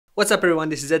What's up everyone,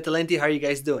 this is Ed Talenti. How are you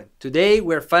guys doing? Today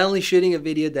we're finally shooting a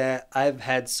video that I've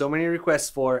had so many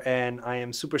requests for, and I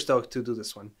am super stoked to do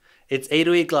this one. It's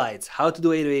 808 glides, how to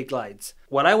do 808 glides.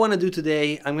 What I want to do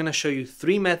today, I'm going to show you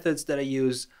 3 methods that I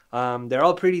use. They're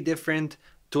all pretty different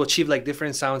to achieve like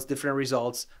different sounds, different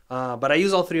results, but I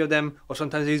use all 3 of them, or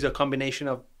sometimes I use a combination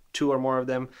of 2 or more of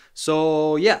them.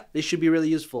 So yeah, this should be really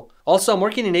useful. Also, I'm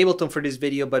working in Ableton for this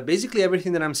video, but basically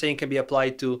everything that I'm saying can be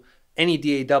applied to any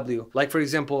DAW. Like for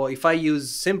example, if I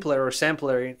use simpler or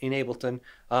sampler in Ableton,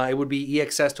 it would be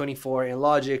EXS24 in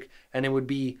Logic, and it would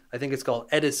be, I think it's called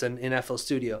Edison in FL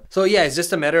Studio. So yeah, it's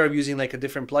just a matter of using like a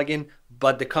different plugin,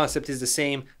 but the concept is the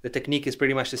same. The technique is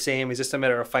pretty much the same. It's just a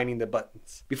matter of finding the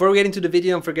buttons. Before we get into the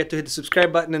video, don't forget to hit the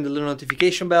subscribe button and the little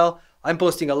notification bell. I'm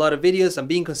posting a lot of videos. I'm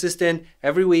being consistent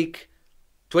every week.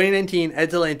 2019,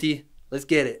 Ed Talenti. Let's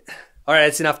get it. All right,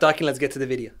 that's enough talking. Let's get to the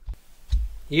video.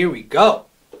 Here we go.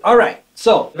 All right,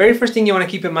 so the very first thing you want to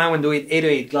keep in mind when doing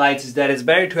 808 glides is that it's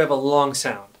better to have a long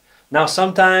sound. Now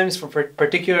sometimes for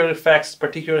particular effects,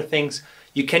 particular things,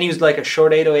 you can use like a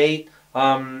short 808,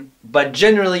 but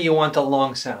generally you want a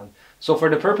long sound. So for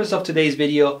the purpose of today's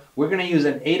video, we're going to use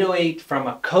an 808 from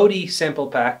a Cody sample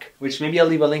pack, which maybe I'll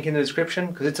leave a link in the description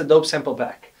because it's a dope sample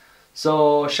pack.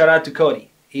 So shout out to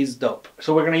Cody, he's dope.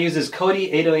 So we're going to use this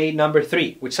Cody 808 number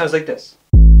 3, which sounds like this.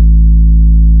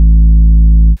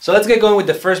 So let's get going with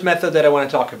the first method that I want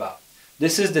to talk about.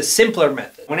 This is the simpler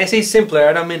method. When I say simpler,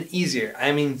 I don't mean easier.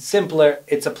 I mean simpler.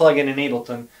 It's a plugin in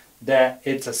Ableton that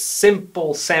it's a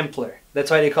simple sampler.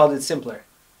 That's why they called it simpler.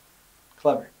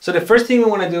 Clever. So the first thing we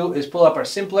want to do is pull up our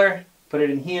simpler, put it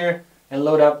in here, and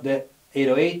load up the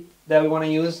 808 that we want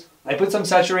to use. I put some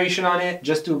saturation on it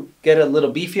just to get it a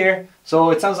little beefier.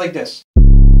 So it sounds like this.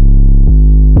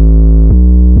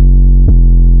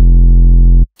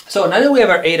 So now that we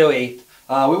have our 808,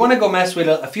 we want to go mess with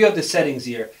a few of the settings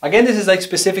here. Again, this is like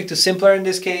specific to simpler in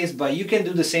this case, but you can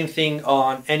do the same thing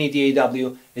on any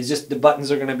DAW. It's just the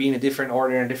buttons are going to be in a different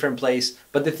order, in a different place,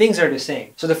 but the things are the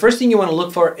same. So the first thing you want to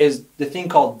look for is the thing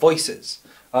called voices,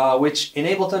 which in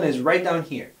Ableton is right down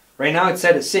here. Right now it's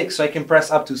set at 6, so I can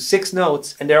press up to 6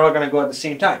 notes and they're all going to go at the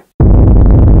same time,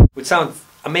 which sounds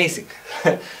amazing.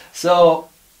 So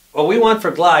what we want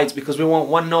for glides, because we want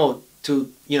one note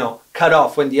to, you know, cut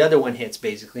off when the other one hits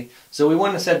basically. So we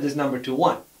want to set this number to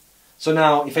 1. So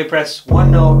now if I press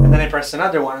one note and then I press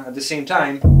another one at the same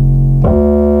time,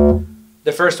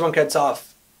 the first one cuts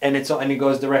off and it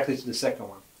goes directly to the second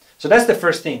one. So that's the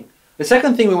first thing. The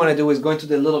second thing we want to do is go into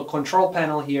the little control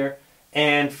panel here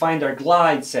and find our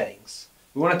glide settings.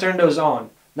 We want to turn those on.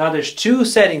 Now there's 2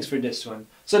 settings for this one.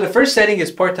 So the first setting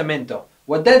is portamento.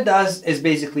 What that does is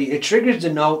basically it triggers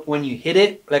the note when you hit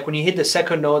it, like when you hit the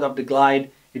second note of the glide,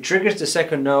 it triggers the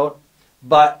second note,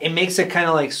 but it makes it kind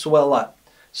of like swell up.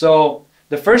 So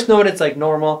the first note it's like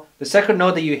normal, the second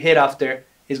note that you hit after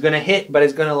is going to hit, but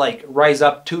it's going to like rise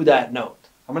up to that note.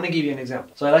 I'm going to give you an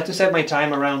example. So I like to set my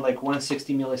time around like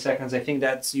 160 milliseconds. I think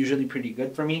that's usually pretty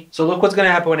good for me. So look what's going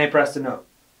to happen when I press the note.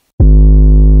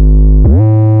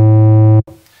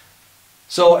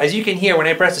 So as you can hear, when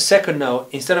I press the second note,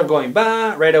 instead of going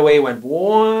ba, right away it went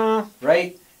wah,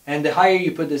 right? And the higher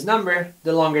you put this number,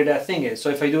 the longer that thing is. So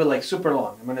if I do it like super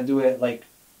long, I'm going to do it like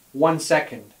 1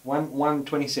 second,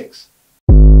 1:26.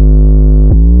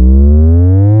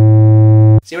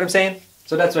 See what I'm saying?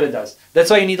 So that's what it does. That's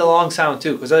why you need a long sound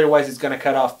too, because otherwise it's going to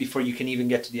cut off before you can even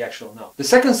get to the actual note. The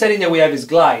second setting that we have is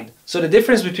glide. So the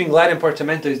difference between glide and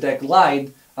portamento is that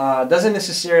glide doesn't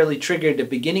necessarily trigger the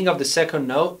beginning of the second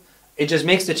note. It just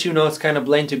makes the 2 notes kind of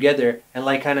blend together and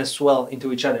like kind of swell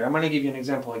into each other. I'm going to give you an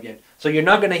example again. So you're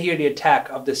not going to hear the attack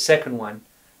of the second one.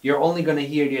 You're only going to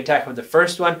hear the attack of the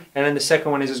first one, and then the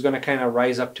second one is just going to kind of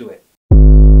rise up to it.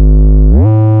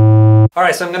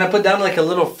 Alright, so I'm going to put down like a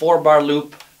little 4-bar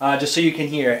loop just so you can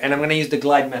hear, and I'm going to use the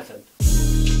glide method.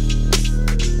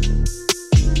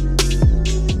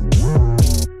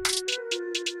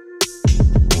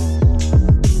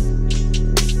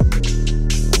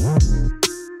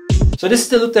 So this is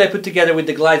the loop that I put together with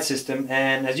the glide system,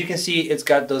 and as you can see, it's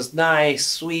got those nice,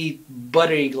 sweet,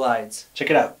 buttery glides.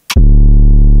 Check it out.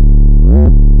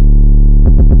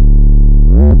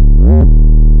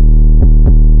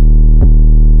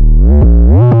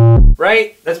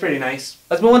 Right? That's pretty nice.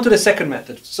 Let's move on to the second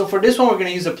method. So for this one, we're going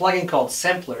to use a plugin called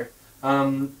Sampler,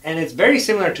 and it's very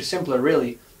similar to Simpler,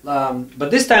 really. But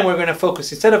this time we're going to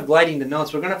focus, instead of gliding the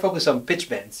notes, we're going to focus on pitch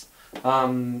bends,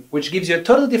 which gives you a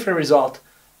totally different result.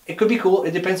 It could be cool,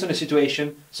 it depends on the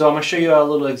situation, so I'm going to show you a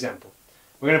little example.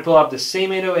 We're going to pull up the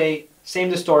same 808, same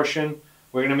distortion,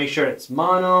 we're going to make sure it's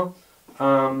mono,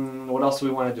 What else do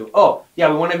we want to do? Oh, yeah,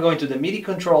 we want to go into the MIDI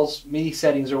controls, MIDI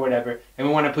settings or whatever, and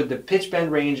we want to put the pitch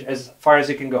bend range as far as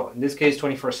it can go. In this case,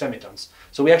 24 semitones.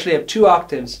 So we actually have 2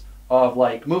 octaves of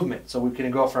like movement. So we can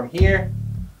go from here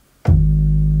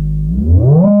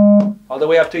all the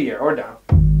way up to here or down,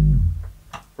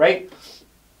 right?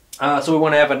 So we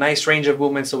want to have a nice range of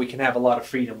movement so we can have a lot of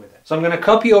freedom with it. So I'm going to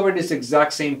copy over this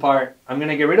exact same part. I'm going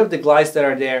to get rid of the glides that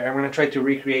are there. And I'm going to try to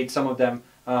recreate some of them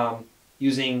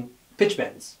using pitch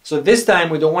bends. So this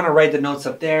time we don't want to write the notes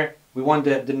up there. We want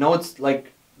the notes,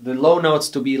 like the low notes,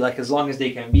 to be like as long as they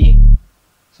can be.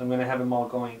 So I'm going to have them all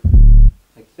going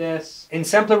like this. In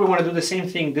Sampler we want to do the same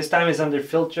thing. This time is under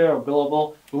Filter or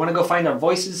Billable. We want to go find our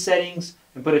voices settings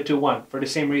and put it to 1 for the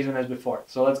same reason as before.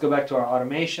 So let's go back to our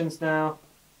automations now.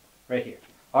 Right here.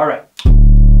 All right.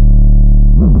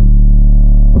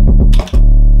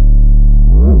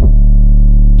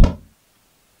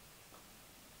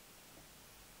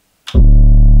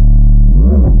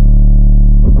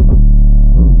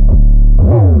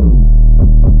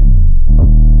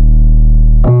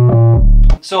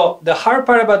 So the hard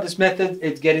part about this method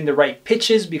is getting the right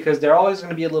pitches, because they're always going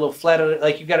to be a little flatter.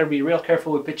 Like, you got to be real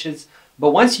careful with pitches.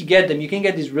 But once you get them, you can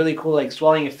get these really cool like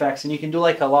swelling effects, and you can do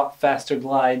like a lot faster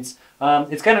glides.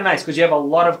 It's kind of nice because you have a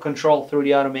lot of control through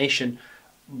the automation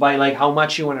by like how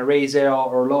much you want to raise it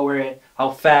or lower it,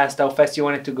 how fast you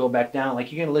want it to go back down.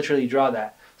 Like, you can literally draw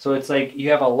that. So it's like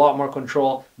you have a lot more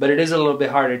control, but it is a little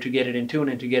bit harder to get it in tune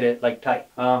and to get it like tight.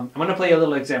 I'm going to play a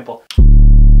little example.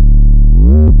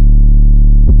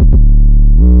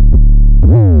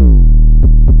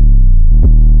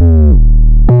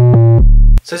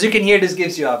 So as you can hear, this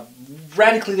gives you a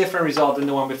radically different result than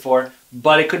the one before,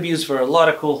 but it could be used for a lot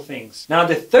of cool things. Now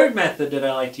the third method that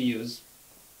I like to use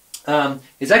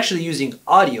is actually using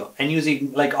audio and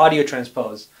using like audio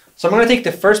transpose. So I'm going to take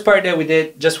the first part that we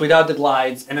did just without the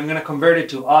glides, and I'm going to convert it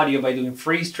to audio by doing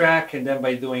freeze track and then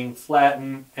by doing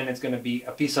flatten, and it's going to be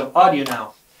a piece of audio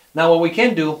now. Now what we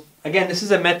can do, again, this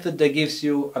is a method that gives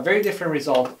you a very different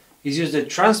result, is use the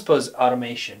transpose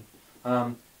automation.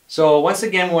 So once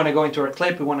again, we want to go into our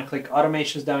clip, we want to click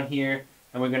automations down here,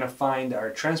 and we're going to find our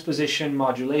transposition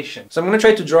modulation. So I'm going to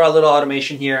try to draw a little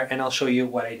automation here, and I'll show you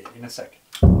what I did in a second.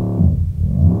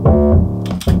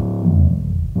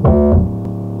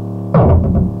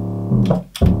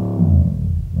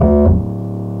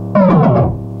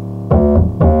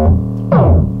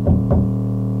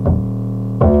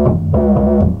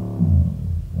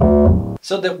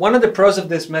 So one of the pros of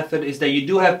this method is that you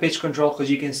do have pitch control, because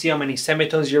you can see how many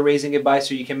semitones you're raising it by,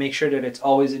 so you can make sure that it's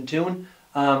always in tune.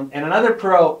 And another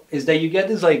pro is that you get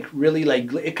this like really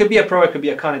like, it could be a pro, it could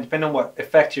be a con, depending on what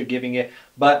effect you're giving it,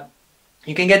 but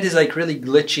you can get these like really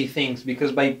glitchy things,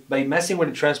 because by messing with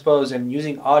the transpose and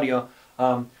using audio,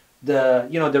 the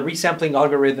resampling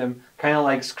algorithm kind of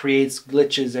like creates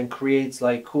glitches and creates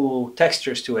like cool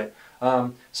textures to it.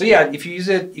 So yeah, if you use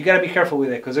it, you gotta be careful with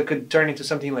it, because it could turn into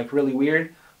something like really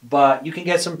weird, but you can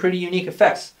get some pretty unique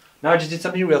effects. Now I just did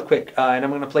something real quick, and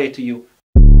I'm gonna play it to you.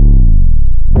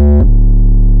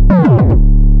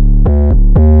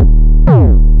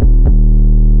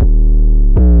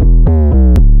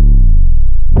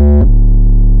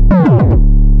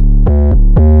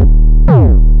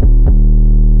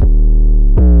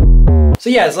 So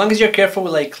yeah, as long as you're careful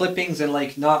with like clippings and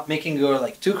like not making it go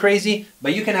like too crazy,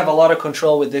 but you can have a lot of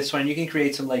control with this one. You can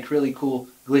create some like really cool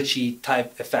glitchy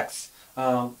type effects,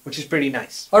 which is pretty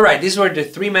nice. All right, these were the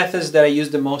 3 methods that I use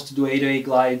the most to do 808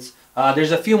 glides.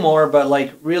 There's a few more, but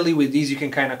like really with these you can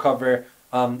kind of cover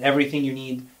everything you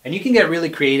need, and you can get really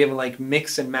creative and like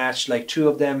mix and match like 2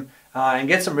 of them and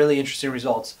get some really interesting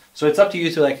results. So it's up to you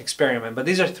to like experiment, but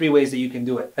these are 3 ways that you can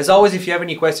do it. As always, if you have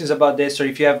any questions about this, or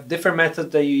if you have different methods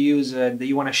that you use that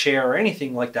you want to share or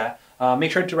anything like that,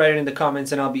 make sure to write it in the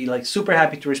comments, and I'll be like super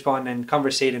happy to respond and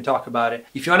conversate and talk about it.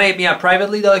 If you want to hit me up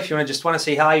privately though, if you just want to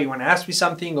say hi, you want to ask me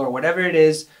something or whatever it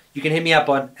is, you can hit me up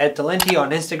on @Talenti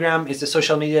on Instagram. It's the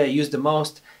social media I use the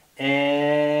most,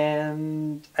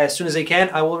 and as soon as I can,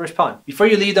 I will respond. Before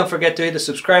you leave, don't forget to hit the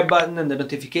subscribe button and the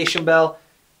notification bell.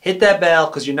 Hit that bell,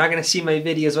 because you're not going to see my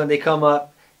videos when they come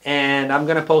up, and I'm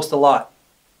going to post a lot.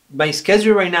 My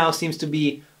schedule right now seems to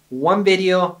be 1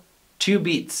 video, 2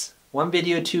 beats. 1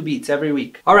 video, 2 beats every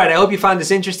week. Alright, I hope you found this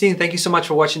interesting. Thank you so much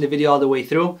for watching the video all the way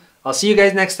through. I'll see you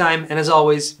guys next time, and as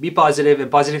always, be positive,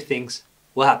 and positive things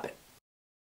will happen.